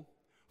school,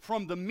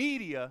 from the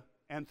media,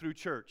 and through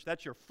church.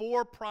 That's your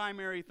 4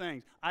 primary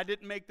things. I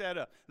didn't make that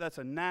up. That's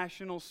a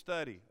national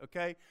study,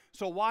 okay?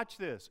 So watch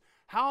this.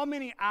 How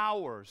many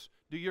hours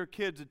do your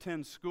kids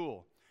attend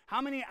school?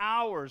 How many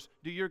hours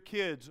do your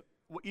kids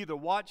either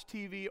watch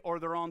TV or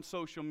they're on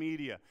social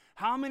media?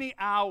 How many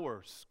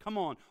hours, come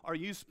on, are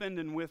you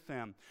spending with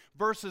them?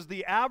 Versus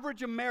the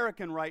average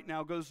American right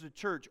now goes to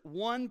church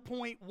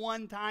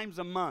 1.1 times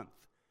a month.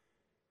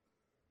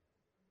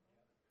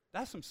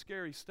 That's some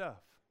scary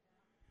stuff.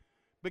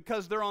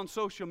 Because they're on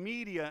social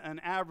media an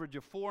average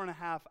of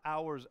 4.5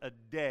 hours a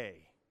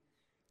day.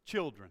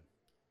 Children.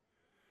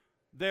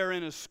 They're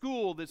in a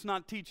school that's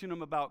not teaching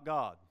them about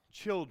God.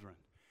 Children.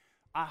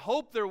 I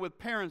hope they're with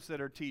parents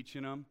that are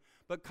teaching them.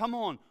 But come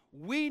on,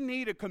 we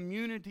need a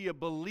community of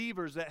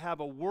believers that have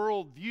a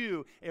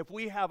worldview if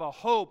we have a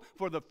hope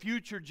for the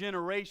future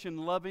generation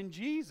loving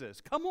Jesus.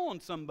 Come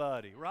on,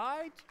 somebody,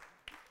 right?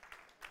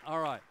 All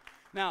right.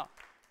 Now,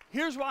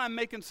 here's why I'm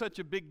making such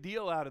a big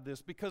deal out of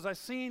this, because I've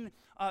seen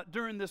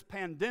during this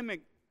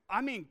pandemic,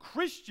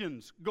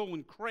 Christians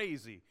going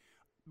crazy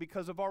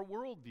because of our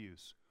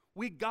worldviews.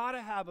 We got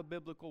to have a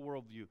biblical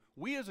worldview.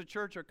 We as a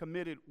church are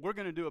committed. We're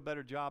going to do a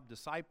better job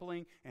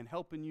discipling and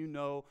helping you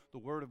know the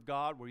Word of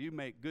God, where you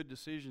make good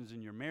decisions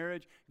in your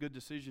marriage, good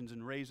decisions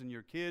in raising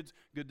your kids,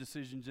 good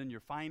decisions in your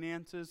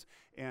finances.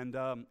 And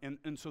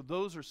so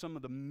those are some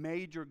of the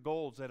major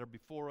goals that are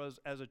before us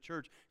as a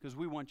church, because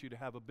we want you to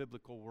have a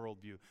biblical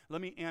worldview.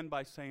 Let me end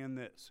by saying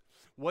this.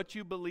 What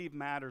you believe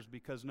matters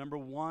because, number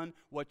one,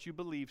 what you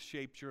believe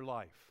shapes your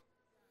life.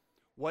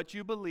 What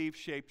you believe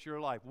shapes your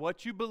life.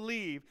 What you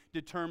believe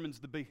determines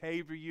the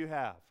behavior you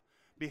have.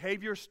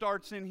 Behavior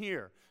starts in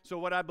here. So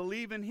what I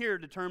believe in here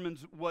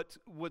determines what's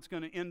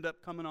going to end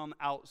up coming on the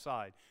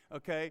outside.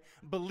 Okay?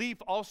 Belief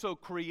also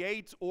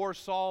creates or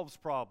solves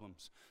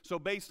problems. So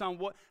based on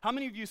how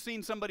many of you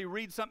seen somebody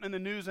read something in the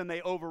news and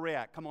they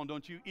overreact? Come on,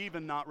 don't you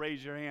even not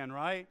raise your hand,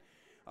 right?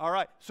 All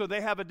right. So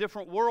they have a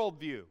different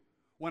worldview.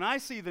 When I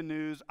see the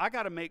news, I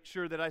got to make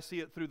sure that I see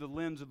it through the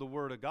lens of the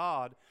Word of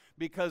God,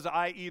 because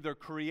I either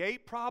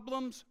create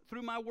problems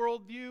through my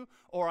worldview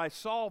or I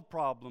solve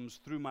problems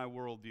through my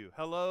worldview.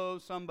 Hello,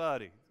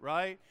 somebody,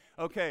 right?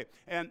 Okay,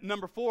 and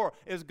number 4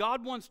 is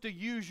God wants to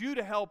use you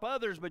to help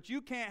others, but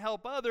you can't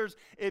help others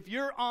if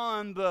you're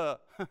on the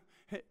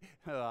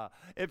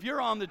if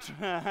you're on the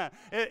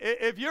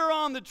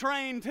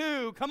train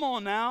too. Come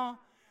on now.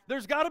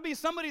 There's got to be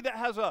somebody that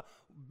has a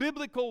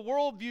biblical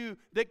worldview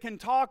that can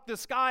talk the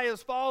sky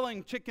is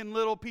falling, chicken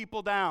little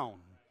people down.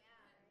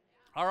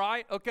 All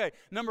right? Okay.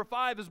 Number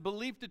 5 is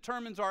belief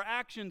determines our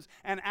actions,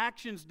 and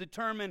actions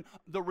determine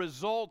the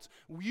results.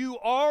 You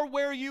are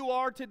where you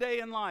are today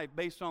in life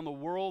based on the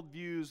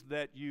worldviews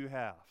that you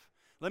have.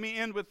 Let me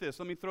end with this.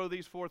 Let me throw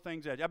these 4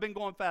 things at you. I've been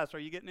going fast. Are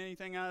you getting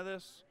anything out of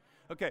this?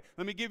 Okay,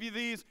 let me give you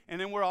these, and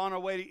then we're on our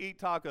way to eat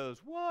tacos.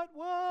 What?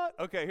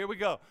 Okay, here we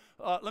go.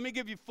 Let me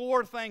give you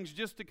 4 things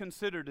just to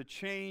consider to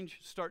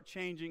start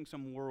changing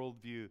some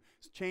worldview.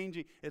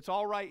 It's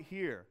all right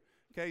here.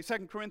 Okay,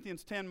 2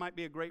 Corinthians 10 might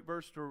be a great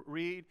verse to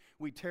read.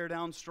 We tear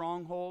down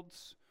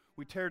strongholds.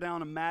 We tear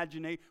down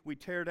imagination. We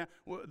tear down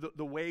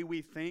the way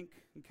we think.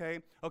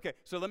 Okay,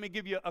 so let me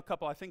give you a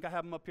couple. I think I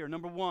have them up here.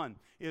 Number 1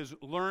 is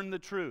learn the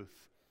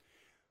truth.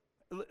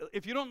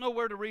 If you don't know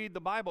where to read the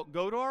Bible,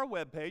 go to our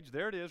webpage.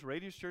 There it is,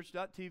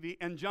 radiuschurch.tv,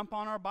 and jump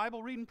on our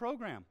Bible reading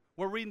program.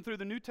 We're reading through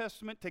the New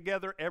Testament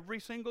together every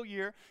single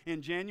year.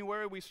 In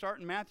January, we start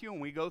in Matthew, and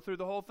we go through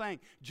the whole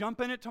thing.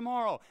 Jump in it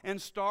tomorrow and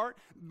start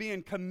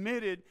being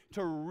committed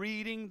to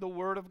reading the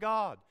Word of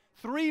God.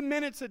 3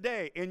 minutes a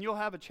day, and you'll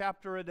have a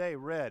chapter a day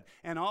read.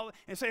 And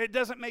say, it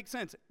doesn't make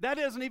sense. That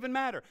doesn't even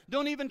matter.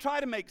 Don't even try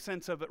to make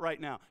sense of it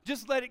right now.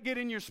 Just let it get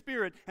in your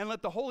spirit, and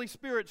let the Holy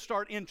Spirit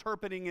start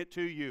interpreting it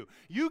to you.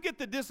 You get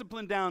the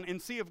discipline down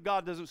and see if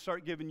God doesn't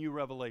start giving you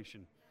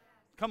revelation.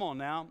 Come on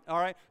now, all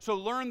right? So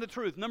learn the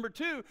truth. Number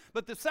 2,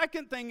 but the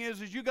second thing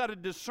is you got to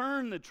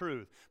discern the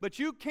truth. But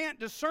you can't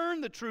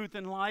discern the truth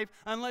in life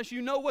unless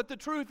you know what the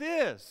truth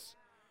is.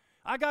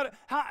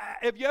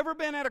 Have you ever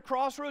been at a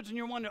crossroads and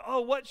you're wondering,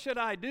 what should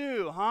I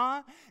do,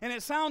 huh? And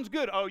it sounds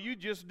good. You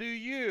just do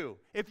you.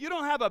 If you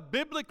don't have a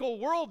biblical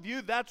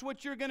worldview, that's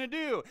what you're going to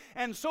do.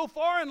 And so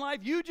far in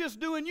life, you just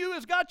doing you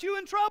has got you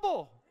in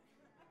trouble.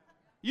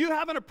 You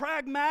having a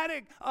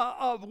pragmatic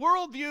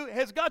worldview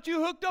has got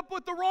you hooked up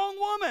with the wrong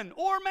woman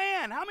or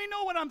man. How many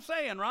know what I'm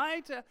saying,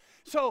 right?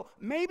 So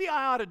maybe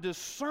I ought to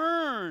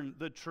discern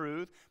the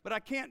truth, but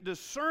I can't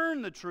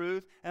discern the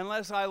truth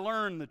unless I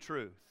learn the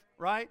truth.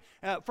 Right?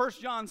 1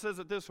 John says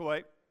it this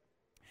way.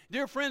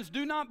 Dear friends,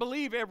 do not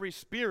believe every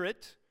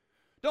spirit.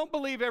 Don't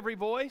believe every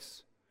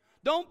voice.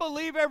 Don't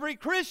believe every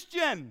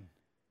Christian.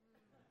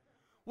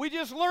 We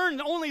just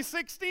learned only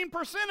 16%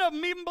 of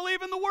them even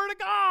believe in the Word of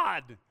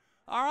God.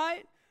 All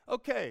right?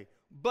 Okay.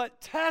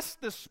 But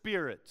test the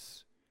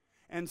spirits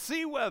and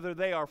see whether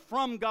they are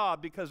from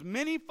God, because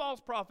many false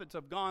prophets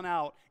have gone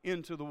out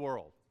into the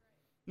world.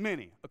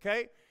 Many,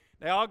 okay?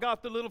 They all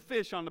got the little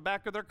fish on the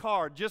back of their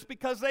card. Just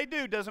because they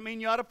do doesn't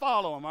mean you ought to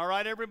follow them. All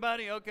right,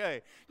 everybody?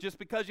 Okay. Just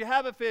because you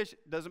have a fish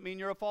doesn't mean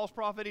you're a false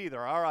prophet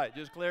either. All right,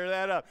 just clear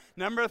that up.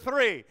 Number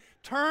 3,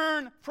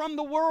 turn from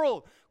the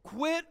world.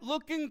 Quit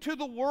looking to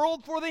the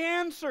world for the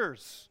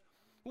answers.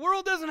 The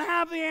world doesn't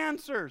have the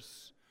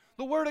answers.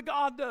 The Word of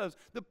God does.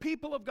 The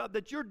people of God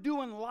that you're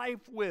doing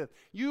life with,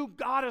 you've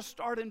got to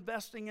start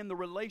investing in the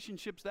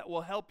relationships that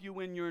will help you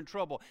when you're in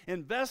trouble.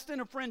 Invest in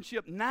a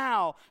friendship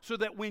now so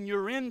that when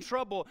you're in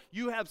trouble,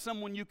 you have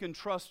someone you can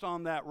trust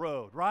on that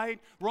road, right?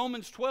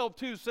 Romans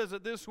 12:2 says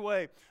it this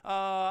way.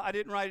 I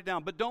didn't write it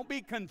down. But don't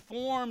be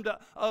conformed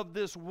of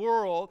this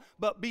world,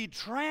 but be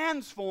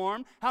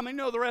transformed. How many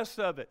know the rest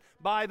of it?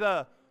 By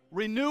the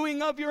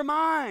renewing of your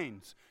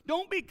minds.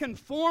 Don't be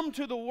conformed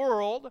to the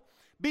world.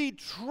 Be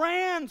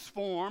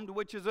transformed,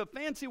 which is a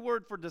fancy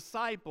word for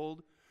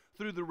discipled,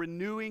 through the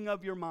renewing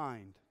of your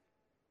mind.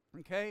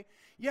 Okay?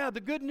 Yeah,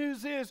 the good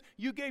news is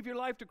you gave your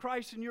life to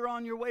Christ and you're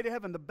on your way to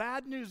heaven. The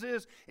bad news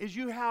is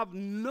you have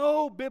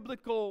no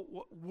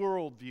biblical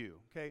worldview.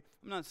 Okay?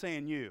 I'm not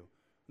saying you.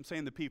 I'm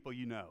saying the people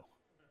you know.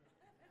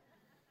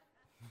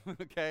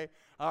 Okay?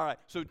 All right.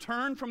 So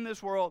turn from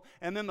this world.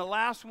 And then the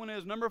last one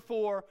is number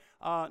 4.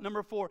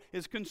 Number 4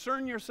 is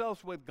concern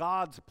yourselves with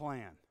God's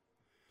plan.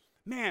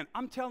 Man,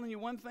 I'm telling you,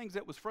 one thing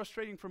that was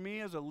frustrating for me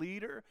as a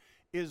leader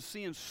is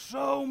seeing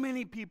so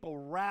many people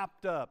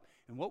wrapped up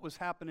in what was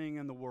happening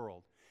in the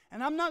world.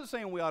 And I'm not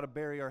saying we ought to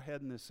bury our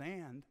head in the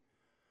sand,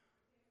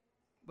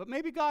 but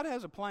maybe God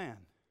has a plan.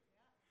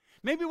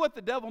 Maybe what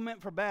the devil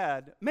meant for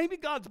bad, maybe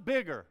God's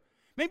bigger.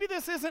 Maybe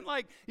this isn't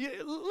like,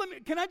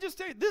 can I just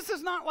tell you, this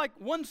is not like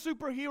one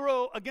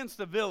superhero against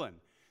a villain.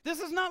 This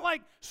is not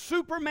like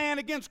Superman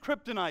against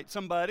Kryptonite,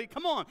 somebody.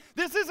 Come on.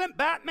 This isn't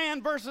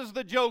Batman versus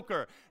the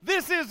Joker.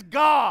 This is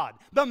God,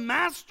 the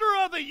master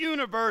of the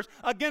universe,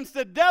 against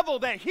the devil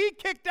that he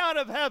kicked out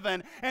of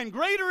heaven, and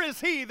greater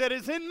is he that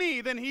is in me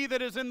than he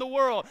that is in the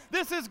world.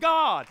 This is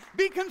God.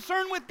 Be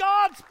concerned with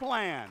God's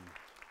plan.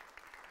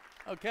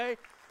 Okay?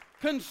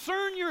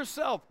 Concern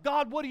yourself.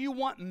 God, what do you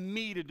want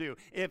me to do?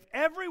 If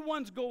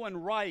everyone's going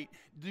right,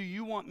 do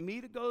you want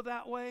me to go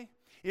that way?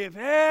 If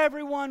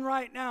everyone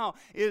right now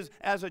is,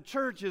 as a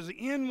church, is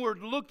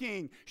inward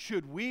looking,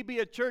 should we be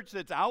a church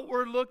that's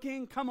outward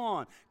looking? Come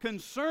on.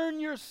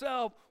 Concern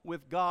yourself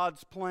with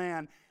God's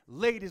plan.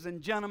 Ladies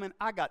and gentlemen,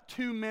 I got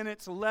 2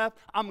 minutes left.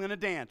 I'm going to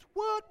dance.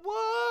 What?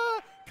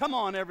 Come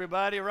on,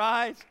 everybody,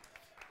 right?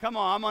 Come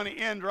on, I'm going to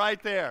end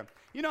right there.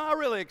 You know, I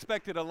really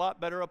expected a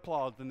lot better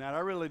applause than that. I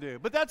really do.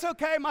 But that's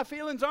okay. My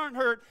feelings aren't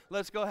hurt.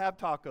 Let's go have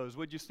tacos.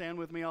 Would you stand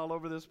with me all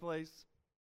over this place?